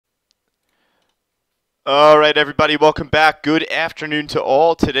All right, everybody, welcome back. Good afternoon to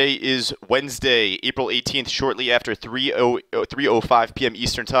all. Today is Wednesday, April 18th, shortly after 3:05 p.m.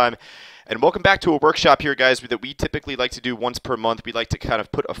 Eastern Time. And welcome back to a workshop here, guys, that we typically like to do once per month. We like to kind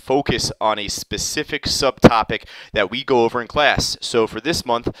of put a focus on a specific subtopic that we go over in class. So for this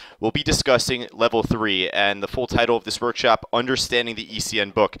month, we'll be discussing Level 3, and the full title of this workshop, Understanding the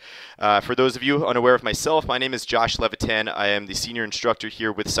ECN Book. For those of you unaware of myself, my name is Josh Levitan. I am the senior instructor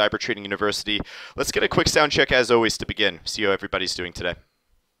here with Cybertrading University. Let's get a quick sound check, as always, to begin. See how everybody's doing today.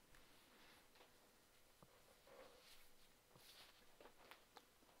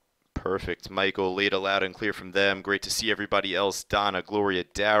 Perfect. Michael, Leda, loud and clear from them. Great to see everybody else. Donna, Gloria,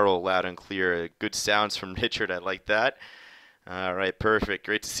 Daryl, loud and clear. Good sounds from Richard. I like that. All right, perfect.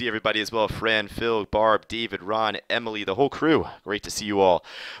 Great to see everybody as well. Fran, Phil, Barb, David, Ron, Emily, the whole crew. Great to see you all.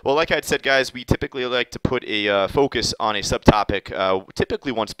 Well, like I said, guys, we typically like to put a focus on a subtopic,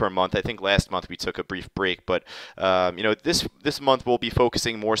 typically once per month. I think last month we took a brief break, but this month we'll be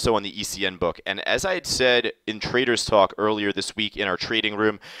focusing more so on the ECN book. And as I had said in Traders Talk earlier this week in our trading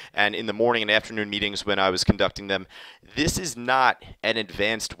room and in the morning and afternoon meetings when I was conducting them, this is not an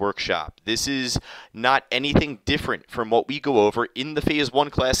advanced workshop. This is not anything different from what we go over in the Phase 1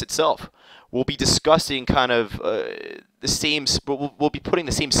 class itself. We'll be discussing kind of we'll be putting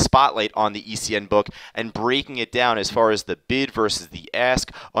the same spotlight on the ECN book and breaking it down as far as the bid versus the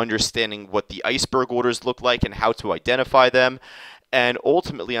ask, understanding what the iceberg orders look like and how to identify them. And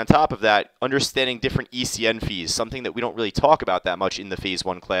ultimately, on top of that, understanding different ECN fees, something that we don't really talk about that much in the Phase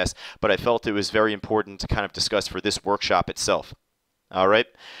 1 class, but I felt it was very important to kind of discuss for this workshop itself. All right.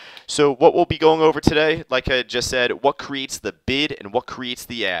 So what we'll be going over today, like I just said, what creates the bid and what creates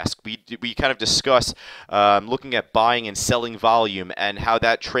the ask. We kind of discuss looking at buying and selling volume and how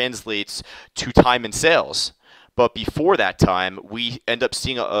that translates to time and sales. But before that time, we end up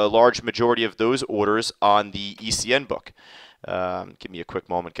seeing a large majority of those orders on the ECN book. Give me a quick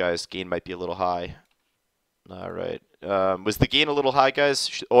moment, guys. Gain might be a little high. All right. Was the gain a little high,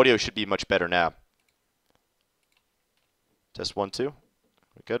 guys? Audio should be much better now. Test 1, 2. We're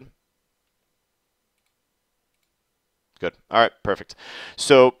good? Good. All right, perfect.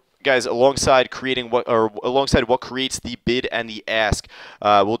 So, guys, alongside what creates the bid and the ask,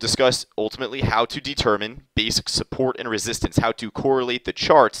 we'll discuss ultimately how to determine basic support and resistance, how to correlate the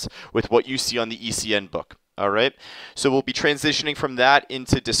charts with what you see on the ECN book. All right. So we'll be transitioning from that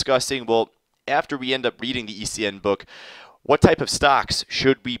into discussing, well, after we end up reading the ECN book, what type of stocks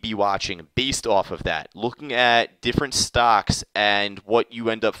should we be watching based off of that? Looking at different stocks and what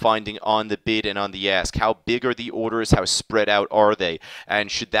you end up finding on the bid and on the ask. How big are the orders? How spread out are they? And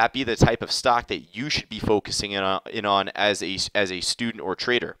should that be the type of stock that you should be focusing in on as a student or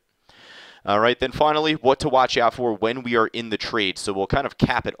trader? All right, then finally, what to watch out for when we are in the trade. So we'll kind of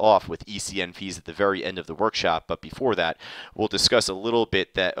cap it off with ECN fees at the very end of the workshop. But before that, we'll discuss a little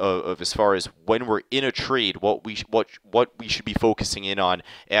bit of as far as when we're in a trade, what we should be focusing in on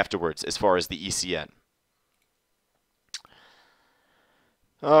afterwards as far as the ECN.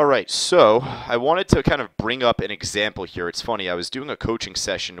 All right, so I wanted to kind of bring up an example here. It's funny, I was doing a coaching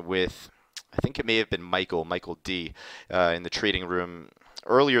session with, I think it may have been Michael D, in the trading room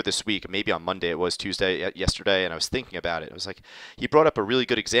earlier this week, maybe on Monday, it was Tuesday, yesterday, and I was thinking about it. I was like, he brought up a really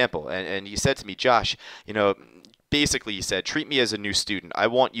good example, and he said to me, Josh, basically he said, treat me as a new student. I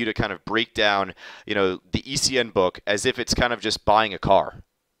want you to kind of break down, the ECN book as if it's kind of just buying a car.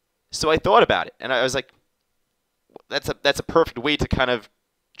 So I thought about it, and I was like, that's a perfect way to kind of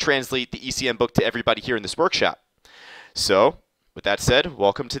translate the ECN book to everybody here in this workshop. So, with that said,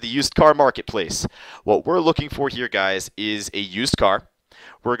 welcome to the used car marketplace. What we're looking for here, guys, is a used car.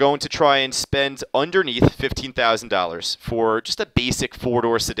 We're going to try and spend underneath $15,000 for just a basic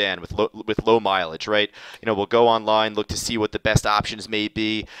four-door sedan with low mileage, right? We'll go online, look to see what the best options may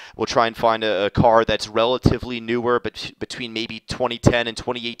be. We'll try and find a car that's relatively newer, but between maybe 2010 and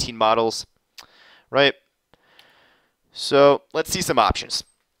 2018 models, right? So let's see some options.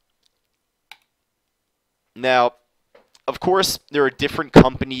 Now, of course, there are different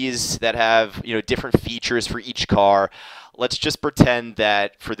companies that have, different features for each car. Let's just pretend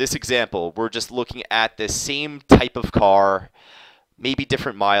that for this example, we're just looking at the same type of car, maybe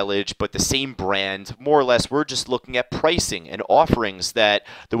different mileage, but the same brand. More or less, we're just looking at pricing and offerings that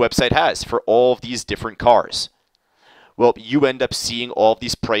the website has for all of these different cars. Well, you end up seeing all of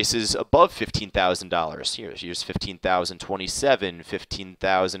these prices above $15,000. Here's $15,027,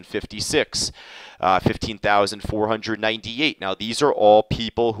 $15,056, $15,498. Now, these are all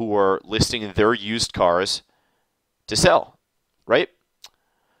people who are listing their used cars to sell, right?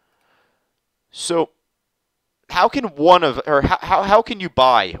 So how can how can you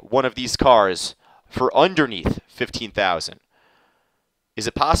buy one of these cars for underneath 15,000. Is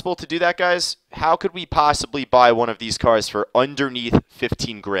it possible to do that, guys? How could we possibly buy one of these cars for underneath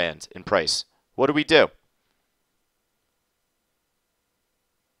 15 grand in price? What do we do?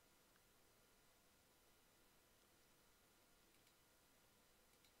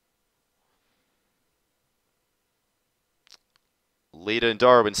 Leda and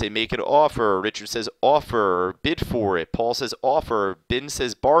Darwin say make an offer. Richard says offer, bid for it. Paul says offer. Ben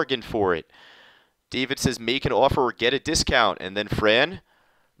says bargain for it. David says make an offer or get a discount. And then Fran,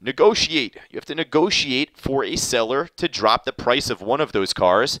 negotiate. You have to negotiate for a seller to drop the price of one of those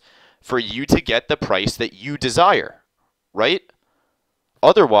cars for you to get the price that you desire, right?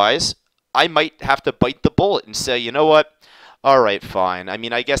 Otherwise, I might have to bite the bullet and say, you know what? All right, fine. I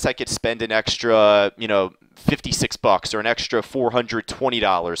mean, I guess I could spend an extra, $56 or an extra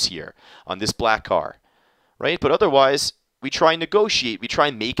 $420 here on this black car, right? But otherwise, we try and negotiate. We try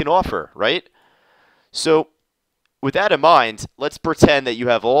and make an offer, right? So with that in mind, let's pretend that you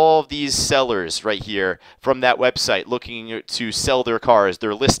have all these sellers right here from that website looking to sell their cars,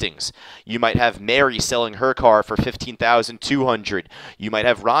 their listings. You might have Mary selling her car for $15,200. You might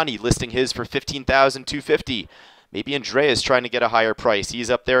have Ronnie listing his for $15,250. Maybe Andrea's trying to get a higher price. He's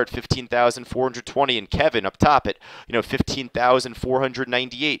up there at $15,420, and Kevin up top at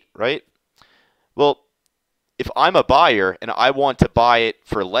 $15,498, right? Well, if I'm a buyer and I want to buy it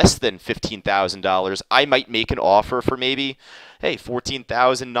for less than $15,000, I might make an offer for maybe, hey,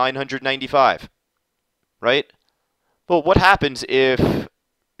 $14,995, right? Well, what happens if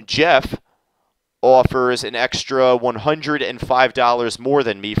Jeff offers an extra $105 more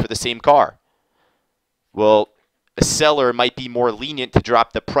than me for the same car? Well, a seller might be more lenient to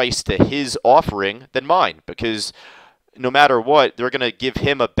drop the price to his offering than mine, because no matter what, they're going to give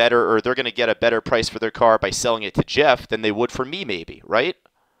him a better, or they're going to get a better price for their car by selling it to Jeff than they would for me, maybe, right?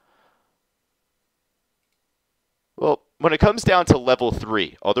 Well, when it comes down to level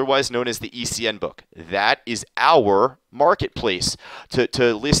 3, otherwise known as the ECN book, that is our marketplace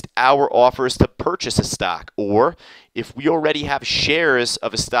to list our offers to purchase a stock. Or if we already have shares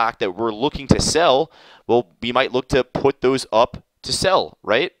of a stock that we're looking to sell, well, we might look to put those up to sell,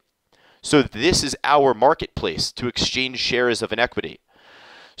 right? So this is our marketplace to exchange shares of an equity.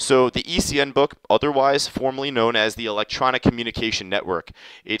 So the ECN book, otherwise formerly known as the Electronic Communication Network,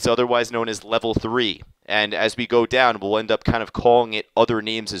 it's otherwise known as Level 3. And as we go down, we'll end up kind of calling it other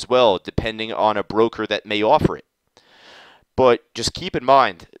names as well, depending on a broker that may offer it. But just keep in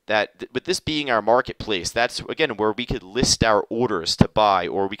mind that with this being our marketplace, that's, again, where we could list our orders to buy,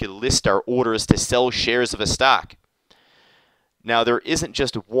 or we could list our orders to sell shares of a stock. Now, there isn't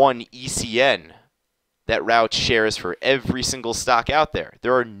just one ECN that routes shares for every single stock out there.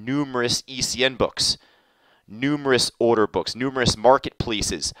 There are numerous ECN books, numerous order books, numerous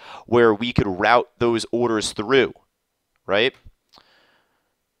marketplaces where we could route those orders through, right?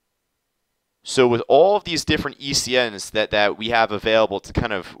 So with all of these different ECNs that we have available to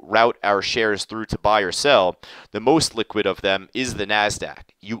kind of route our shares through to buy or sell, the most liquid of them is the NASDAQ.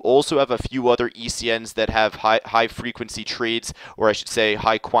 You also have a few other ECNs that have high frequency trades, or I should say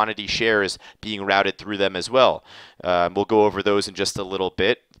high quantity shares being routed through them as well. We'll go over those in just a little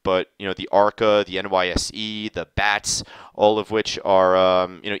bit. But the ARCA, the NYSE, the BATS, all of which are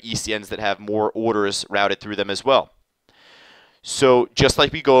ECNs that have more orders routed through them as well. So just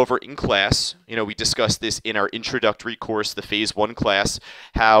like we go over in class, we discussed this in our introductory course, the Phase 1 class,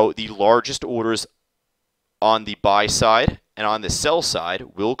 how the largest orders on the buy side and on the sell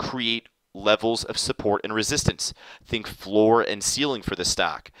side will create levels of support and resistance. Think floor and ceiling for the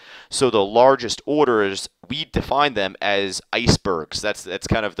stock. So the largest orders, we define them as icebergs. That's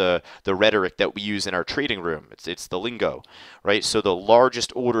kind of the rhetoric that we use in our trading room. It's the lingo, right? So the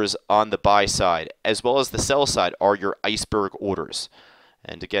largest orders on the buy side as well as the sell side are your iceberg orders.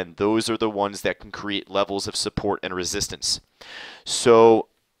 And again, those are the ones that can create levels of support and resistance. So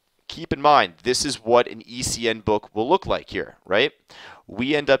keep in mind, this is what an ECN book will look like here, right?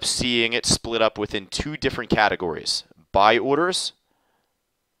 We end up seeing it split up within two different categories: buy orders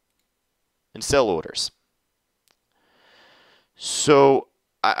and sell orders. So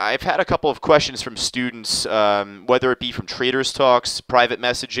I've had a couple of questions from students, whether it be from traders talks, private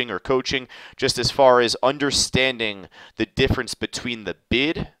messaging, or coaching, just as far as understanding the difference between the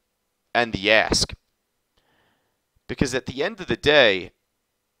bid and the ask. Because at the end of the day,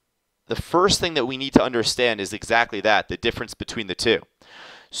 the first thing that we need to understand is exactly that, the difference between the two.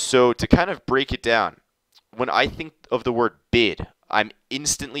 So to kind of break it down, when I think of the word bid, I'm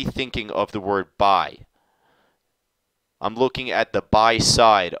instantly thinking of the word buy. I'm looking at the buy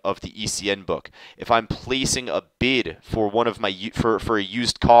side of the ECN book. If I'm placing a bid for one of my for a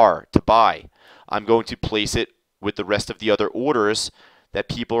used car to buy, I'm going to place it with the rest of the other orders that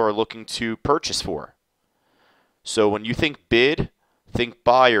people are looking to purchase for. So when you think bid, think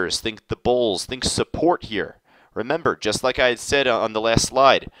buyers, think the bulls, think support here. Remember, just like I had said on the last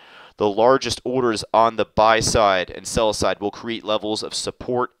slide, the largest orders on the buy side and sell side will create levels of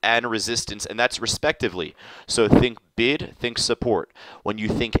support and resistance, and that's respectively. So think bid, think support. When you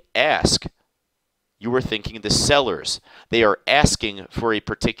think ask, you are thinking the sellers. They are asking for a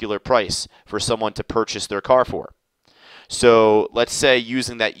particular price for someone to purchase their car for. So let's say,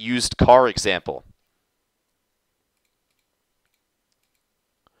 using that used car example,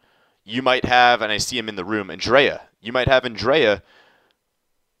 you might have, and I see him in the room, Andrea. You might have Andrea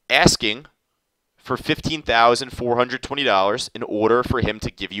asking for $15,420 in order for him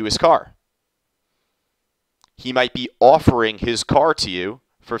to give you his car. He might be offering his car to you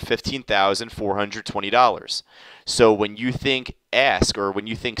for $15,420. So when you think ask, or when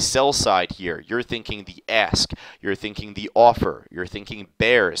you think sell side here, you're thinking the ask, you're thinking the offer, you're thinking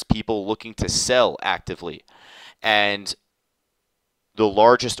bears, people looking to sell actively. And the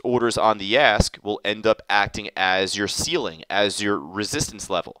largest orders on the ask will end up acting as your ceiling, as your resistance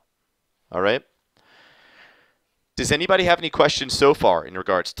level. All right? Does anybody have any questions so far in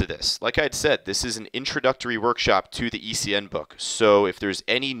regards to this? Like I had said, this is an introductory workshop to the ECN book. So if there's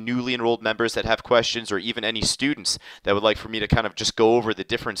any newly enrolled members that have questions, or even any students that would like for me to kind of just go over the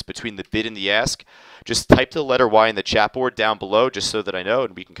difference between the bid and the ask, just type the letter Y in the chat board down below just so that I know,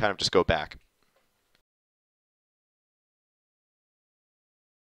 and we can kind of just go back.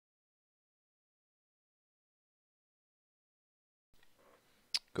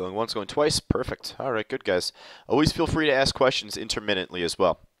 Going once, going twice. Perfect. All right, good, guys. Always feel free to ask questions intermittently as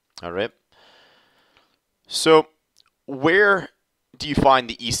well. All right. So where do you find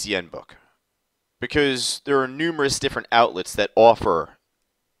the ECN book? Because there are numerous different outlets that offer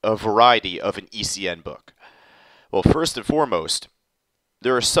a variety of an ECN book. Well, first and foremost,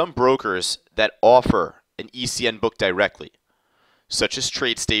 there are some brokers that offer an ECN book directly, such as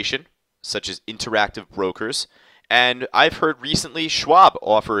TradeStation, such as Interactive Brokers. And I've heard recently Schwab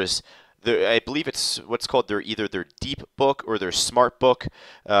offers, I believe it's what's called either their Deep Book or their Smart Book.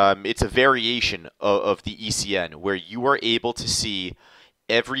 It's a variation of the ECN where you are able to see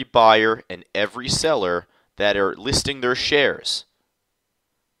every buyer and every seller that are listing their shares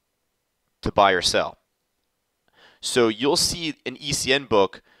to buy or sell. So you'll see an ECN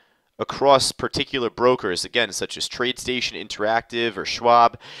book across particular brokers, again, such as TradeStation, Interactive, or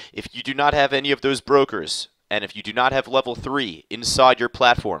Schwab. If you do not have any of those brokers, and if you do not have level 3 inside your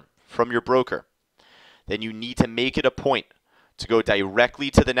platform from your broker, then you need to make it a point to go directly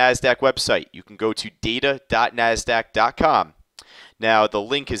to the NASDAQ website. You can go to data.nasdaq.com. Now, the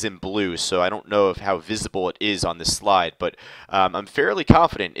link is in blue, so I don't know how visible it is on this slide, but I'm fairly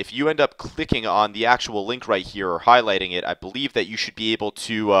confident if you end up clicking on the actual link right here or highlighting it, I believe that you should be able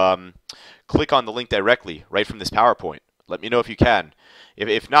to click on the link directly right from this PowerPoint. Let me know if you can.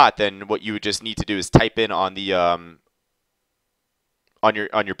 If not, then what you would just need to do is type in on the on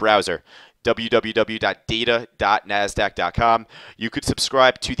your browser www.data.nasdaq.com. You could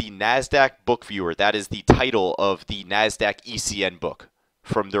subscribe to the NASDAQ Book Viewer. That is the title of the NASDAQ ECN book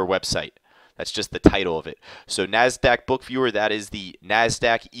from their website. That's just the title of it. So NASDAQ Book Viewer, that is the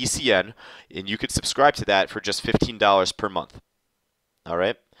NASDAQ ECN, and you could subscribe to that for just $15 per month. All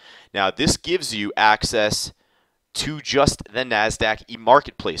right. Now, this gives you access to just the NASDAQ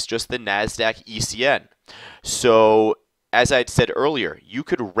marketplace, just the NASDAQ ECN. So as I had said earlier, you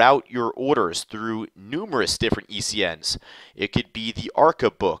could route your orders through numerous different ECNs. It could be the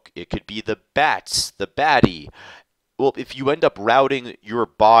ARCA book. It could be the BATS, the BATI. Well, if you end up routing your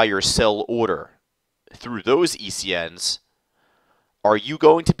buy or sell order through those ECNs, are you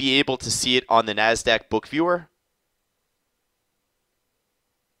going to be able to see it on the NASDAQ Book Viewer?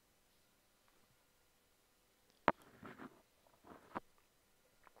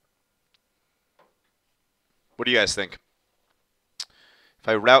 What do you guys think? If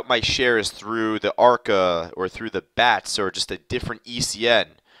I route my shares through the ARCA or through the BATS or just a different ECN,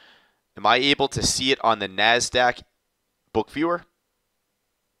 am I able to see it on the NASDAQ Book Viewer?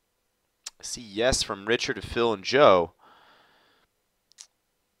 I see yes from Richard, Phil, and Joe.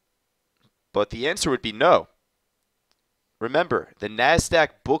 But the answer would be no. Remember, the NASDAQ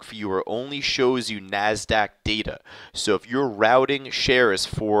Book Viewer only shows you NASDAQ data. So if you're routing shares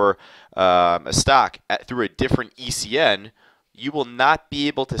for a stock through a different ECN, you will not be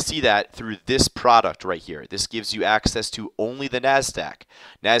able to see that through this product right here. This gives you access to only the NASDAQ.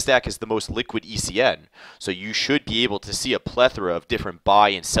 NASDAQ is the most liquid ECN, so you should be able to see a plethora of different buy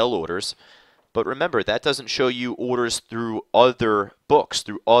and sell orders. But remember, that doesn't show you orders through other books,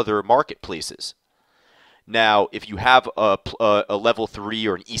 through other marketplaces. Now, if you have a level 3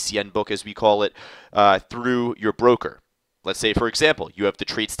 or an ECN book, as we call it, through your broker, let's say, for example, you have the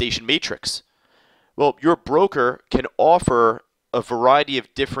TradeStation Matrix. Well, your broker can offer a variety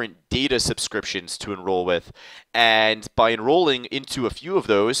of different data subscriptions to enroll with, and by enrolling into a few of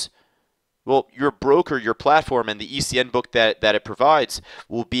those, well, your broker, your platform, and the ECN book that it provides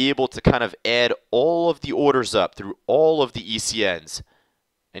will be able to kind of add all of the orders up through all of the ECNs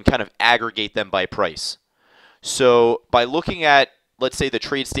and kind of aggregate them by price. So by looking at, let's say, the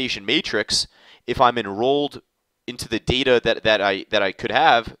TradeStation Matrix, if I'm enrolled into the data that I could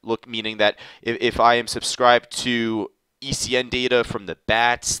have, meaning that if I am subscribed to ECN data from the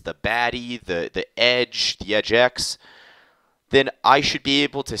BATS, the BATI, the Edge, the EdgeX, then I should be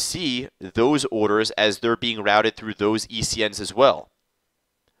able to see those orders as they're being routed through those ECNs as well.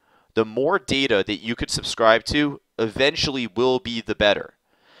 The more data that you could subscribe to eventually will be the better.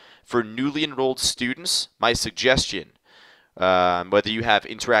 For newly enrolled students, my suggestion, whether you have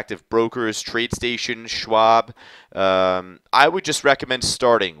Interactive Brokers, TradeStation, Schwab, I would just recommend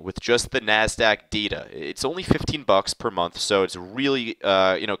starting with just the NASDAQ data. It's only $15 per month, so it's really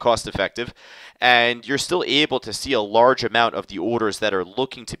cost effective, and you're still able to see a large amount of the orders that are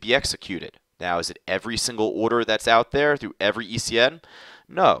looking to be executed. Now, is it every single order that's out there through every ECN?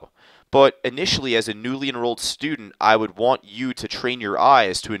 No. But initially, as a newly enrolled student, I would want you to train your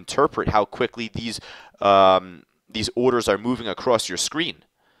eyes to interpret how quickly these orders are moving across your screen.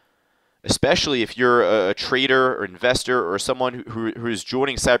 Especially if you're a trader or investor or someone who is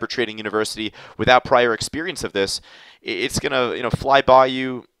joining Cyber Trading University without prior experience of this, it's gonna fly by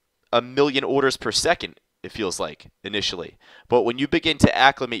you a million orders per second. It feels like initially. But when you begin to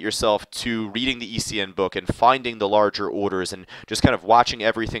acclimate yourself to reading the ECN book and finding the larger orders and just kind of watching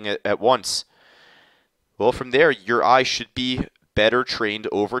everything at once, well, from there, your eyes should be better trained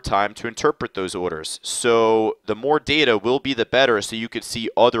over time to interpret those orders. So the more data will be the better, so you could see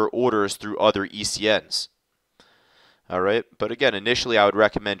other orders through other ECNs. All right. But again, initially, I would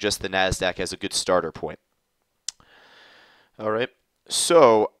recommend just the NASDAQ as a good starter point. All right.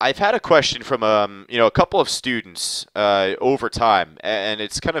 So I've had a question from a couple of students over time, and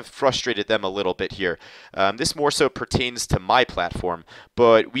it's kind of frustrated them a little bit here. This more so pertains to my platform,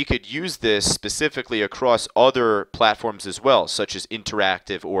 but we could use this specifically across other platforms as well, such as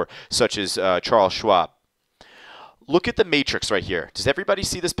Interactive or such as Charles Schwab. Look at the matrix right here. Does everybody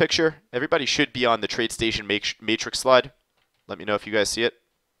see this picture? Everybody should be on the TradeStation matrix slide. Let me know if you guys see it.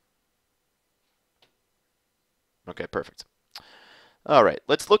 Okay, perfect. All right,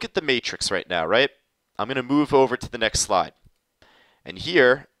 let's look at the matrix right now, right? I'm going to move over to the next slide. And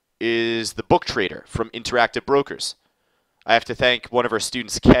here is the book trader from Interactive Brokers. I have to thank one of our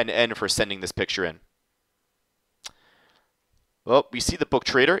students, Ken N, for sending this picture in. Well, we see the book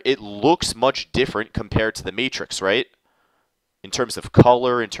trader. It looks much different compared to the matrix, right? In terms of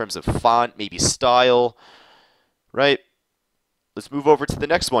color, in terms of font, maybe style, right? Let's move over to the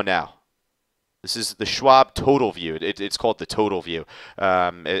next one now. This is the Schwab Total View. It's called the Total View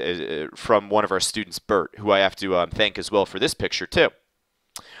from one of our students, Bert, who I have to thank as well for this picture too.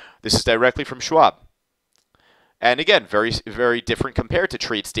 This is directly from Schwab. And again, very, very different compared to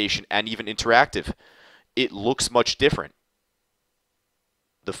TradeStation and even Interactive. It looks much different.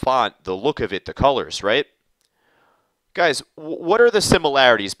 The font, the look of it, the colors, right? Guys, what are the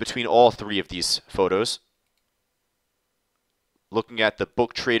similarities between all three of these photos? Looking at the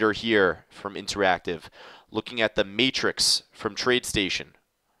book trader here from Interactive, looking at the matrix from TradeStation.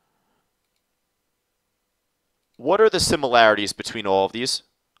 What are the similarities between all of these?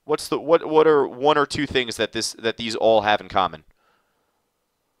 What are one or two things that these all have in common?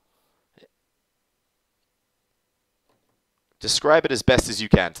 Describe it as best as you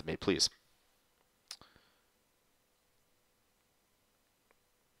can to me, please.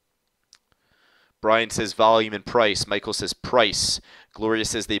 Brian says volume and price. Michael says price. Gloria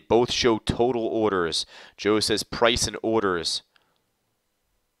says they both show total orders. Joe says price and orders.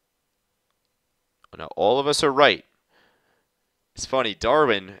 Now, all of us are right. It's funny,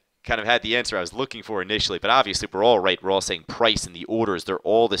 Darwin kind of had the answer I was looking for initially, but obviously we're all right. We're all saying price and the orders, they're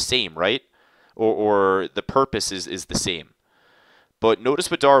all the same, right? Or the purpose is the same. But notice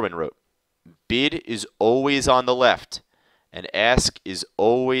what Darwin wrote. Bid is always on the left, and ask is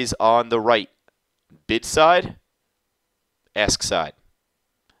always on the right. Bid side, ask side.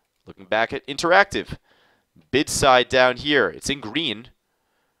 Looking back at Interactive. Bid side down here. It's in green.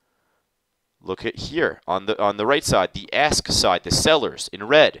 Look at here on the right side, the ask side, the sellers in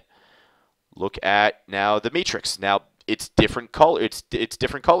red. Look at now the matrix. Now it's different color. It's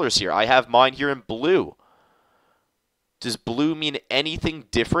different colors here. I have mine here in blue. Does blue mean anything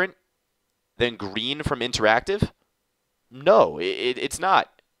different than green from interactive? No, it's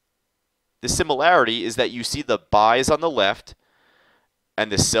not. The similarity is that you see the buys on the left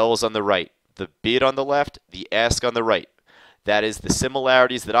and the sells on the right. The bid on the left, the ask on the right. That is the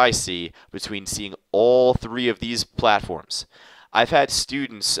similarities that I see between seeing all three of these platforms. I've had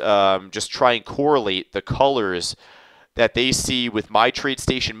students just try and correlate the colors that they see with my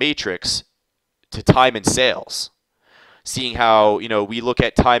TradeStation matrix to time and sales. Seeing how, we look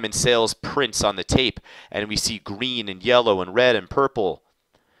at time and sales prints on the tape and we see green and yellow and red and purple.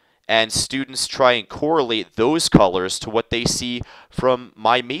 And students try and correlate those colors to what they see from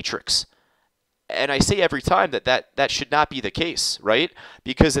my matrix. And I say every time that should not be the case, right?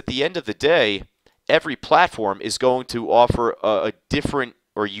 Because at the end of the day, every platform is going to offer a different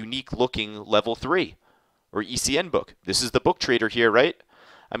or unique looking level 3 or ECN book. This is the book trader here, right?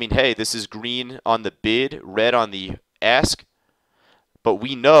 I mean, hey, this is green on the bid, red on the ask. But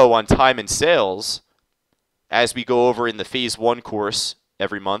we know on time and sales, as we go over in the phase 1 course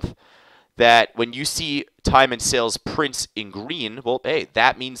every month, that when you see time and sales prints in green, well, hey,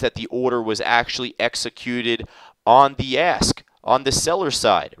 that means that the order was actually executed on the ask, on the seller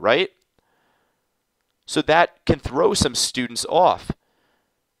side, right? So that can throw some students off.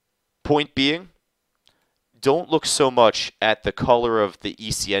 Point being, don't look so much at the color of the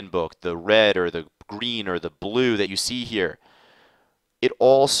ECN book, the red or the green or the blue that you see here. It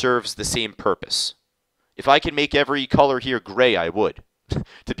all serves the same purpose. If I can make every color here gray, I would,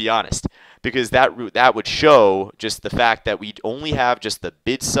 to be honest, because that would show just the fact that we only have just the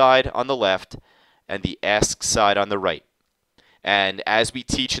bid side on the left and the ask side on the right. And as we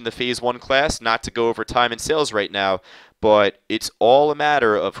teach in the phase 1 class, not to go over time and sales right now, but it's all a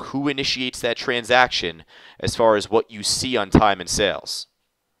matter of who initiates that transaction as far as what you see on time and sales.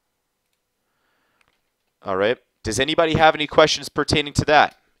 All right. Does anybody have any questions pertaining to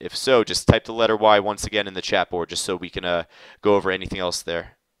that? If so, just type the letter Y once again in the chat board just so we can go over anything else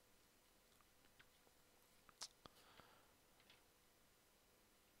there.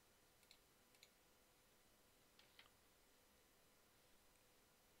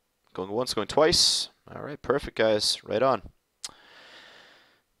 Going once, going twice. All right, perfect, guys. Right on.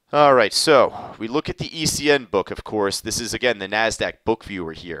 All right, so we look at the ECN book, of course. This is, again, the NASDAQ book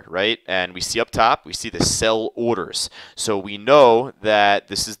viewer here, right? And we see up top, we see the sell orders. So we know that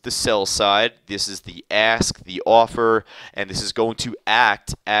this is the sell side, this is the ask, the offer, and this is going to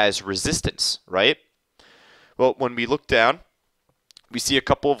act as resistance, right? Well, when we look down, we see a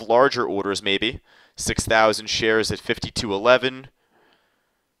couple of larger orders maybe. 6,000 shares at 52.11.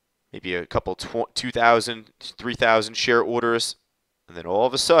 Maybe a couple 2,000, 3,000 share orders. And then all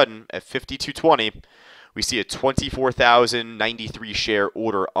of a sudden, at 52.20, we see a 24,093 share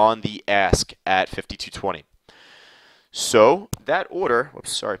order on the ask at 52.20. So that order,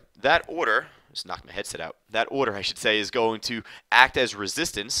 just knocked my headset out. That order, I should say, is going to act as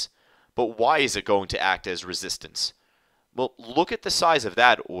resistance. But why is it going to act as resistance? Well, look at the size of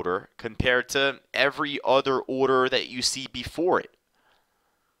that order compared to every other order that you see before it.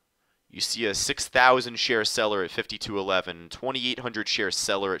 You see a 6,000 share seller at 52.11, 2,800 share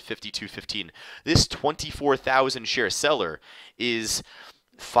seller at 52.15. This 24,000 share seller is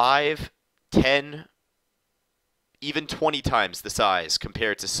 5, 10, even 20 times the size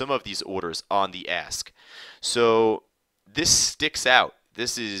compared to some of these orders on the ask. So this sticks out.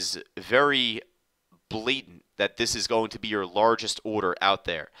 This is very blatant that this is going to be your largest order out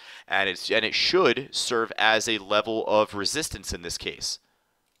there. And it should serve as a level of resistance in this case.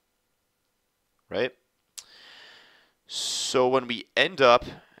 Right? So when we end up,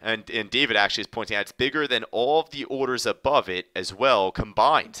 and David actually is pointing out, it's bigger than all of the orders above it as well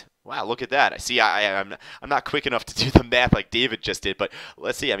combined. Wow, look at that. I see, I'm not quick enough to do the math like David just did, but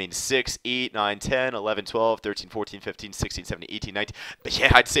let's see. I mean, 6, 8, 9, 10, 11, 12, 13, 14, 15, 16, 17, 18, 19. But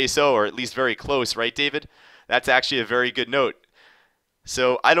yeah, I'd say so, or at least very close, right, David? That's actually a very good note.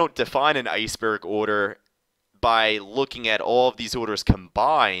 So I don't define an iceberg order by looking at all of these orders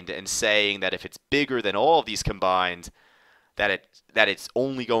combined and saying that if it's bigger than all of these combined, that it's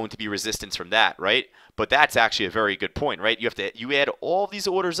only going to be resistance from that, right? But that's actually a very good point, right? You add all these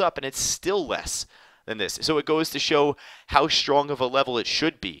orders up and it's still less than this. So it goes to show how strong of a level it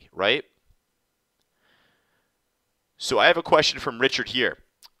should be, right? So I have a question from Richard here.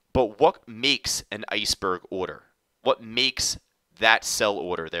 But what makes an iceberg order? What makes that sell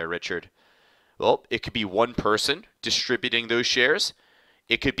order there, Richard? Well, it could be one person distributing those shares.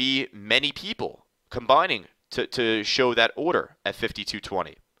 It could be many people combining to show that order at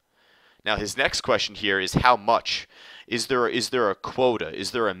 52.20. Now his next question here is how much? Is there a quota?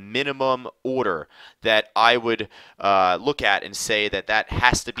 Is there a minimum order that I would look at and say that that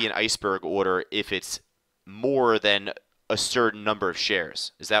has to be an iceberg order if it's more than a certain number of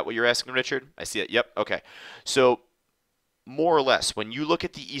shares? Is that what you're asking, Richard? I see it. Yep. Okay. So more or less, when you look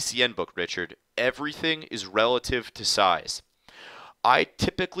at the ECN book, Richard, everything is relative to size. I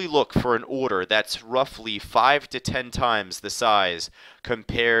typically look for an order that's roughly 5 to 10 times the size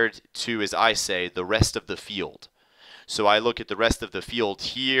compared to, as I say, the rest of the field. So I look at the rest of the field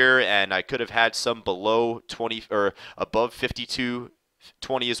here, and I could have had some below 20 or above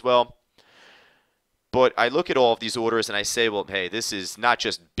 52.20 as well. But I look at all of these orders and I say, well, hey, this is not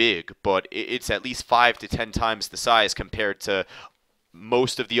just big, but it's at least 5 to 10 times the size compared to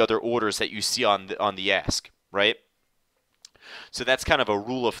most of the other orders that you see on the ask, right? So that's kind of a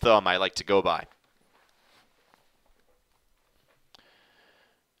rule of thumb I like to go by.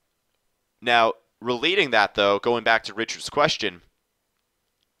 Now, relating that, though, going back to Richard's question,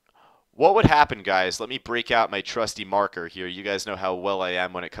 what would happen, guys? Let me break out my trusty marker here. You guys know how well I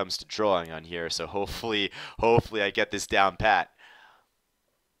am when it comes to drawing on here, so hopefully I get this down pat.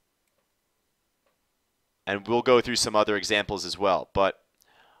 And we'll go through some other examples as well. But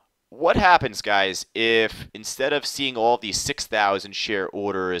what happens, guys, if instead of seeing all these 6,000 share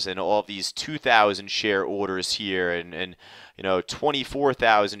orders and all these 2,000 share orders here and you know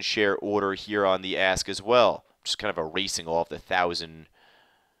 24,000 share order here on the ask as well, just kind of erasing all of the 1,000.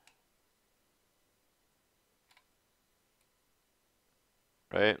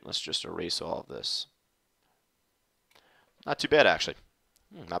 Right? Let's just erase all of this. Not too bad, actually.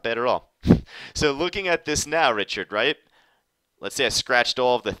 Not bad at all. So looking at this now, Richard, right? Let's say I scratched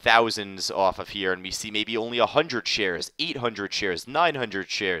all of the thousands off of here and we see maybe only 100 shares, 800 shares, 900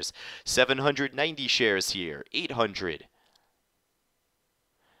 shares, 790 shares here, 800.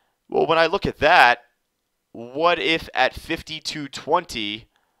 Well, when I look at that, what if at 52.20,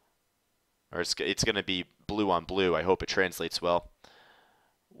 or it's going to be blue on blue, I hope it translates well.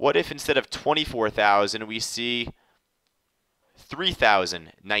 What if instead of 24,000 we see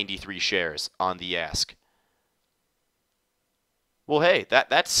 3,093 shares on the ask? Well, hey,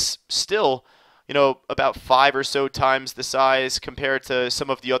 that's still, you know, about 5 or so times the size compared to some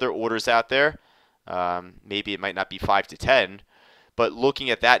of the other orders out there. Maybe it might not be 5 to 10, but looking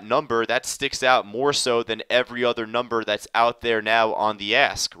at that number, that sticks out more so than every other number that's out there now on the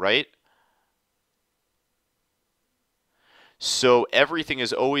ask, right? So everything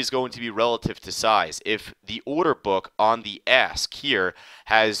is always going to be relative to size. If the order book on the ask here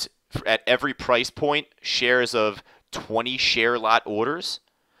has, at every price point, shares of 20 share lot orders,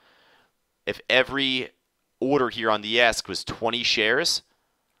 if every order here on the ask was 20 shares,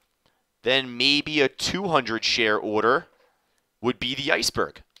 then maybe a 200 share order would be the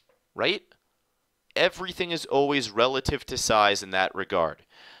iceberg, right? Everything is always relative to size in that regard.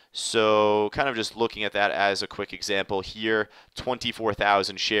 So kind of just looking at that as a quick example here,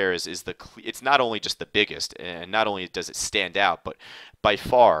 24,000 shares is it's not only just the biggest, and not only does it stand out, but by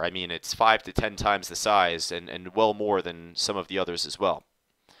far, I mean, it's 5 to 10 times the size and well more than some of the others as well.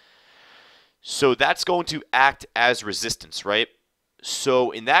 So that's going to act as resistance, right?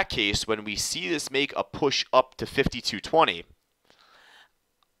 So in that case, when we see this make a push up to 52.20,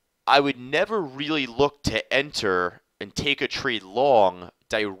 I would never really look to enter and take a trade long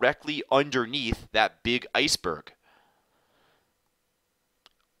directly underneath that big iceberg.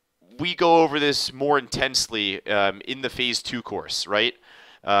 We go over this more intensely in the Phase 2 course, right?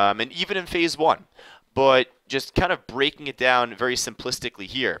 And even in Phase 1. But just kind of breaking it down very simplistically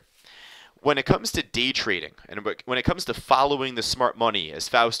here. When it comes to day trading, and when it comes to following the smart money, as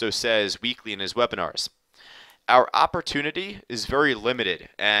Fausto says weekly in his webinars, our opportunity is very limited,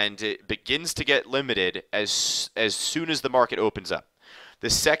 and it begins to get limited as soon as the market opens up. The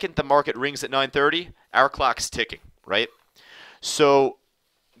second the market rings at 9:30, our clock's ticking, right? So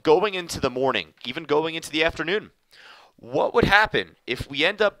going into the morning, even going into the afternoon, what would happen if we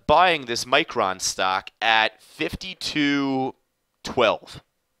end up buying this Micron stock at 52.12?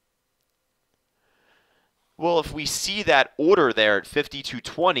 Well, if we see that order there at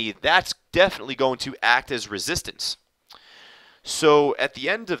 52.20, that's definitely going to act as resistance. So at the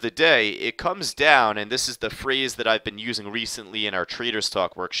end of the day, it comes down, and this is the phrase that I've been using recently in our Traders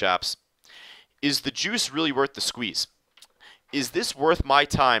Talk workshops, is the juice really worth the squeeze? Is this worth my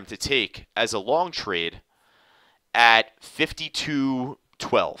time to take as a long trade at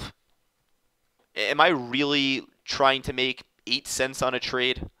 52.12? Am I really trying to make 8 cents on a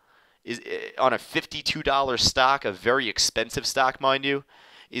trade? Is on a $52 stock, a very expensive stock, mind you,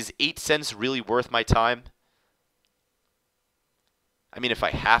 is 8 cents really worth my time? I mean, if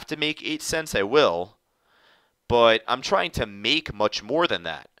I have to make 8 cents, I will, but I'm trying to make much more than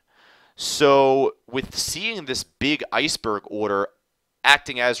that. So with seeing this big iceberg order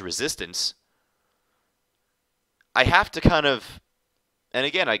acting as resistance, I have to kind of, and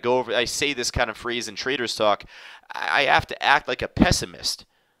again, I say this kind of phrase in traders talk, I have to act like a pessimist.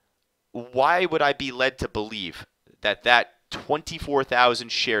 Why would I be led to believe that that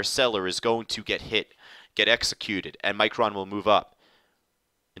 24,000 share seller is going to get hit, get executed, and Micron will move up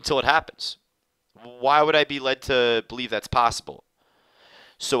until it happens? Why would I be led to believe that's possible?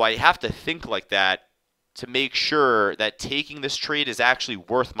 So I have to think like that to make sure that taking this trade is actually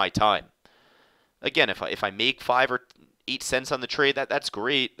worth my time. Again, if I make 5 or 8 cents on the trade, that's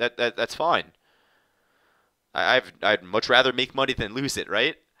great. That's fine. I'd much rather make money than lose it,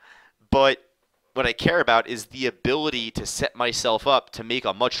 right? But what I care about is the ability to set myself up to make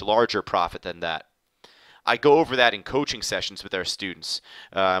a much larger profit than that. I go over that in coaching sessions with our students,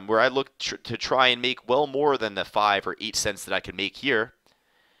 where I look to try and make well more than the 5 or 8 cents that I can make here.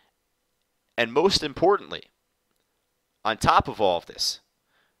 And most importantly, on top of all of this,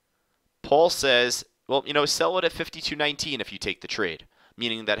 Paul says, well, sell it at 52.19 if you take the trade.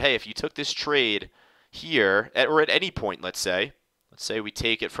 Meaning that, hey, if you took this trade here, or at any point, let's say we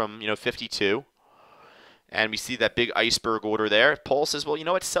take it from 52, and we see that big iceberg order there. Paul says, well, you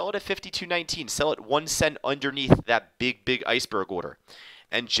know what? Sell it at 52.19. Sell it 1 cent underneath that big iceberg order.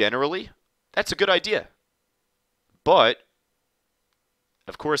 And generally, that's a good idea. But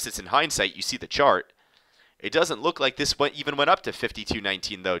of course, it's in hindsight. You see the chart. It doesn't look like this even went up to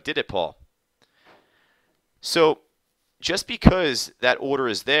 52.19, though, did it, Paul? So just because that order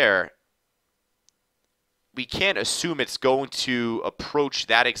is there, we can't assume it's going to approach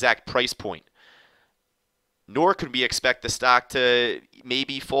that exact price point. Nor can we expect the stock to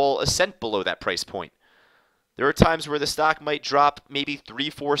maybe fall a cent below that price point. There are times where the stock might drop maybe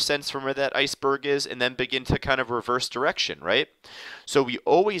 3-4 cents from where that iceberg is and then begin to kind of reverse direction, right? So we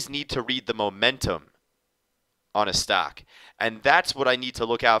always need to read the momentum on a stock. And that's what I need to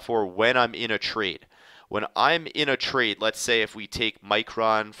look out for when I'm in a trade. When I'm in a trade, let's say if we take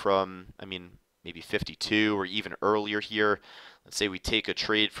Micron from, maybe 52 or even earlier here. Let's say we take a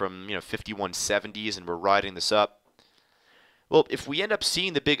trade from 51.70s and we're riding this up. Well, if we end up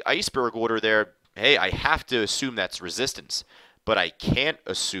seeing the big iceberg order there, hey, I have to assume that's resistance, but I can't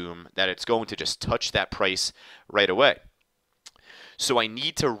assume that it's going to just touch that price right away. So I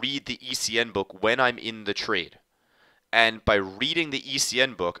need to read the ECN book when I'm in the trade. And by reading the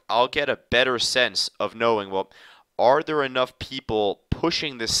ECN book, I'll get a better sense of knowing, well, are there enough people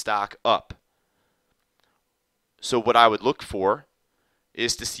pushing this stock up? So what I would look for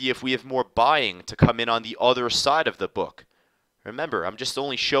is to see if we have more buying to come in on the other side of the book. Remember, I'm just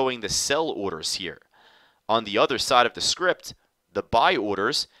only showing the sell orders here. On the other side of the script, the buy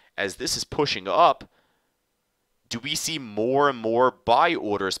orders, as this is pushing up, do we see more and more buy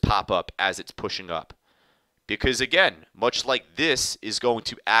orders pop up as it's pushing up? Because again, much like this is going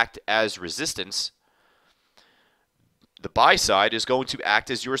to act as resistance, the buy side is going to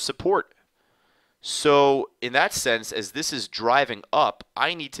act as your support. So in that sense, as this is driving up,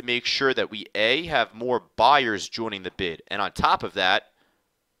 I need to make sure that we, A, have more buyers joining the bid. And on top of that,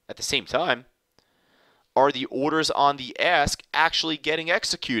 at the same time, are the orders on the ask actually getting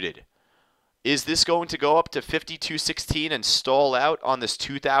executed? Is this going to go up to 52.16 and stall out on this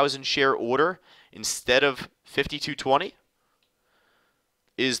 2,000 share order instead of 52.20?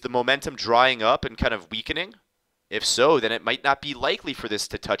 Is the momentum drying up and kind of weakening? If so, then it might not be likely for this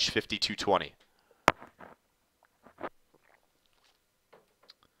to touch 52.20.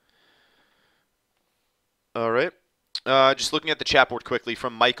 All right. Just looking at the chat board quickly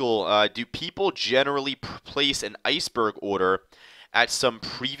from Michael. Do people generally place an iceberg order at some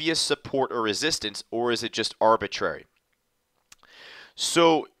previous support or resistance, or is it just arbitrary?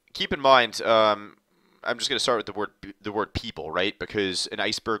 So keep in mind, I'm just going to start with the word people, right? Because an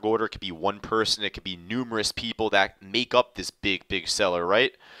iceberg order could be one person. It could be numerous people that make up this big seller,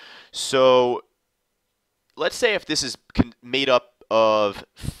 right? So let's say if this is made up of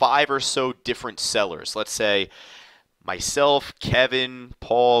 5 or so different sellers. Let's say myself, Kevin,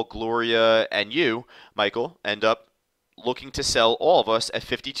 Paul, Gloria, and you, Michael, end up looking to sell all of us at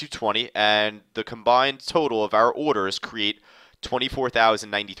 52.20, and the combined total of our orders create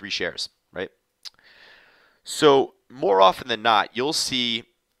 24,093 shares, right? So more often than not, you'll see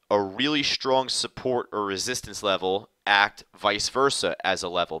a really strong support or resistance level act vice versa as a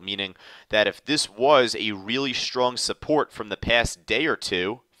level, meaning that if this was a really strong support from the past day or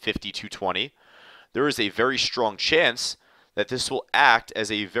two, 52.20, there is a very strong chance that this will act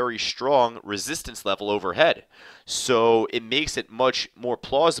as a very strong resistance level overhead. So it makes it much more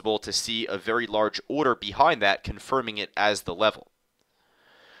plausible to see a very large order behind that, confirming it as the level.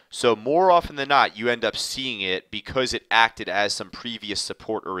 So more often than not, you end up seeing it because it acted as some previous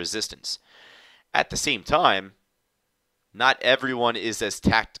support or resistance. At the same time, not everyone is as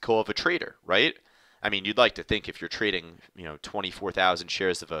tactical of a trader, right? I mean, you'd like to think if you're trading, 24,000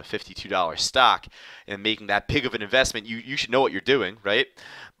 shares of a $52 stock and making that big of an investment, you should know what you're doing, right?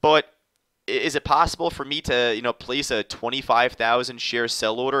 But is it possible for me to, place a 25,000 share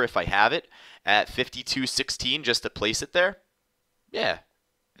sell order if I have it at 52.16 just to place it there? Yeah,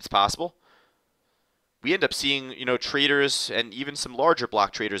 it's possible. We end up seeing, traders and even some larger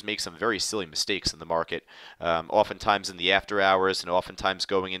block traders make some very silly mistakes in the market, oftentimes in the after hours and oftentimes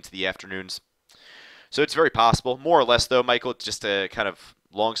going into the afternoons. So it's very possible. More or less, though, Michael, just to kind of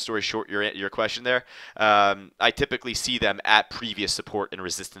long story short, your question there, I typically see them at previous support and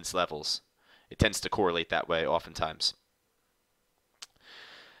resistance levels. It tends to correlate that way oftentimes.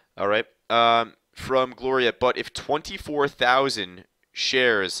 All right. From Gloria, but if 24,000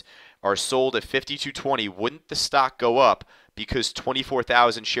 shares are sold at 52.20, wouldn't the stock go up because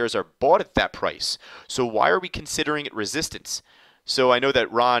 24,000 shares are bought at that price? So why are we considering it resistance? So I know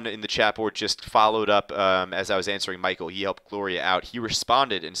that Ron in the chat board just followed up as I was answering Michael. He helped Gloria out. He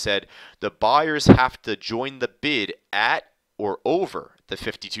responded and said the buyers have to join the bid at or over the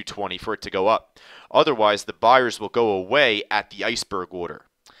 52.20 for it to go up. Otherwise, the buyers will go away at the iceberg order.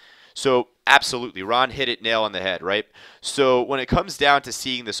 So absolutely, Ron hit it nail on the head, right? So when it comes down to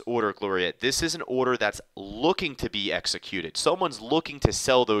seeing this order, Gloria, this is an order that's looking to be executed. Someone's looking to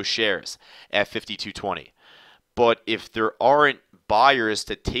sell those shares at 52.20. But if there aren't buyers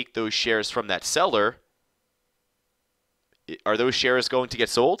to take those shares from that seller, are those shares going to get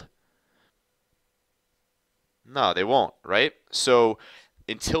sold? No, they won't, right? So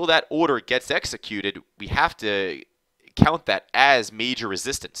until that order gets executed, we have to count that as major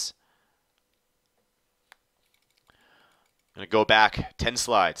resistance. I'm going to go back 10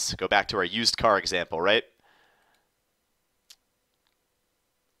 slides, go back to our used car example, right?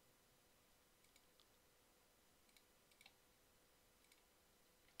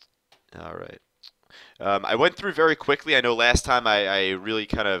 All right. I went through very quickly. I know last time I really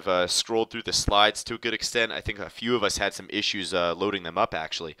kind of scrolled through the slides to a good extent. I think a few of us had some issues loading them up,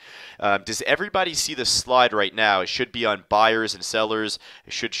 actually. Does everybody see the slide right now? It should be on buyers and sellers.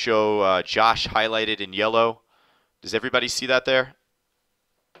 It should show Josh highlighted in yellow. Does everybody see that there?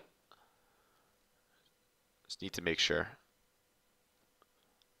 Just need to make sure.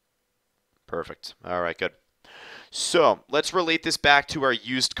 Perfect. All right, good. So let's relate this back to our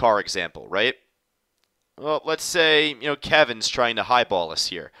used car example, right? Well, let's say, Kevin's trying to highball us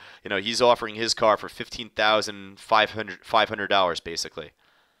here. He's offering his car for $15,500 basically.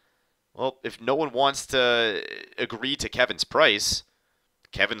 Well, if no one wants to agree to Kevin's price,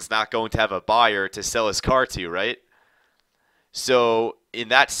 Kevin's not going to have a buyer to sell his car to, right? So in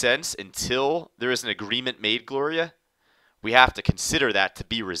that sense, until there is an agreement made, Gloria, we have to consider that to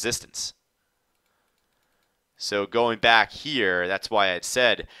be resistance. So going back here, that's why I had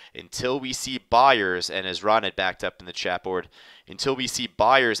said, until we see buyers, and as Ron had backed up in the chat board, until we see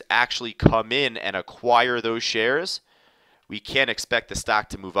buyers actually come in and acquire those shares, we can't expect the stock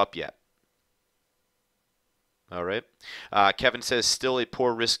to move up yet. All right. Kevin says, still a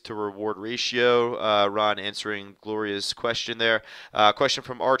poor risk to reward ratio. Ron answering Gloria's question there. Question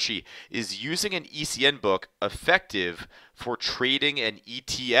from Archie. Is using an ECN book effective for trading an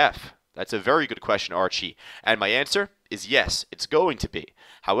ETF? That's a very good question, Archie. And my answer is yes, it's going to be.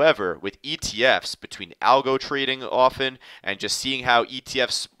 However, with ETFs, between algo trading often and just seeing how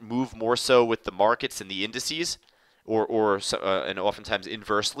ETFs move more so with the markets and the indices, and oftentimes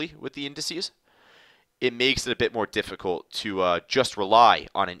inversely with the indices, it makes it a bit more difficult to just rely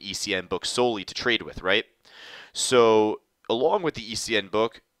on an ECN book solely to trade with, right? So along with the ECN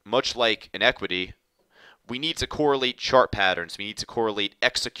book, much like an equity, we need to correlate chart patterns. We need to correlate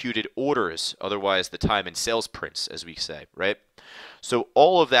executed orders, otherwise the time and sales prints, as we say, right? So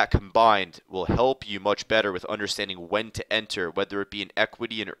all of that combined will help you much better with understanding when to enter, whether it be an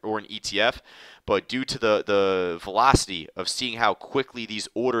equity or an ETF. But due to the velocity of seeing how quickly these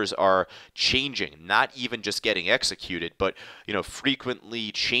orders are changing, not even just getting executed, but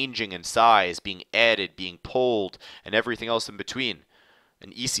frequently changing in size, being added, being pulled, and everything else in between,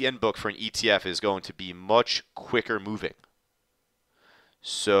 an ECN book for an ETF is going to be much quicker moving.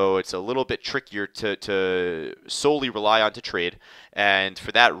 So it's a little bit trickier to solely rely on to trade. And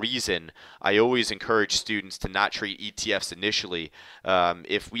for that reason, I always encourage students to not trade ETFs initially.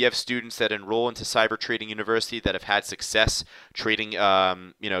 If we have students that enroll into Cyber Trading University that have had success trading,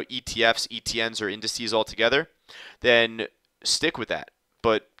 ETFs, ETNs, or indices altogether, then stick with that.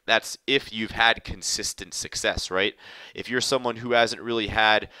 But that's if you've had consistent success, right? If you're someone who hasn't really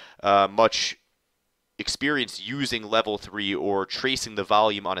had much experience using level 3 or tracing the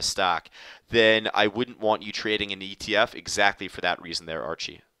volume on a stock, then I wouldn't want you trading an ETF exactly for that reason there,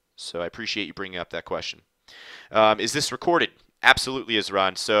 Archie. So I appreciate you bringing up that question. Is this recorded? Absolutely is,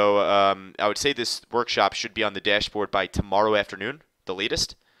 Ron. So I would say this workshop should be on the dashboard by tomorrow afternoon, the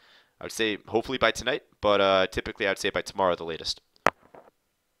latest. I would say hopefully by tonight, but typically I would say by tomorrow, the latest.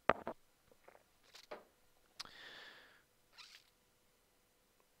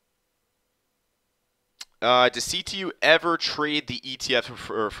 Does CTU ever trade the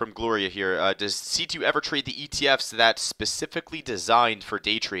ETF from Gloria here? Does CTU ever trade the ETFs that's specifically designed for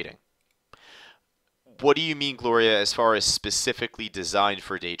day trading? What do you mean, Gloria, as far as specifically designed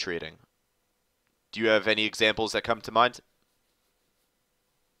for day trading? Do you have any examples that come to mind?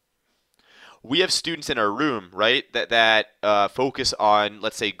 We have students in our room, right, that focus on,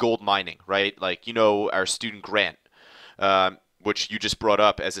 let's say, gold mining, right? Like, our student Grant. Which you just brought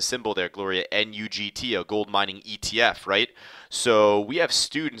up as a symbol there, Gloria, NUGT, a gold mining ETF, right? So we have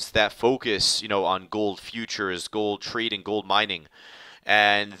students that focus, on gold futures, gold trading, gold mining,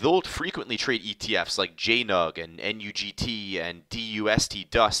 and they'll frequently trade ETFs like JNUG and NUGT and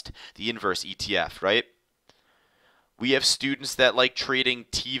DUST, DUST, the inverse ETF, right? We have students that like trading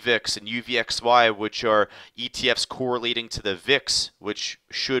TVIX and UVXY, which are ETFs correlating to the VIX, which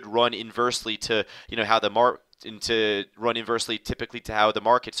should run inversely to, how the market, and to run inversely typically to how the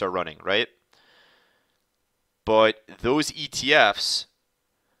markets are running, right? But those ETFs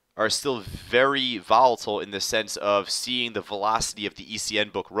are still very volatile in the sense of seeing the velocity of the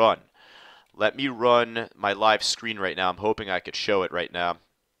ECN book run. Let me run my live screen right now. I'm hoping I could show it right now.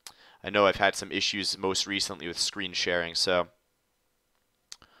 I know I've had some issues most recently with screen sharing, so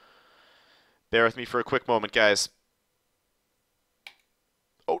bear with me for a quick moment, guys.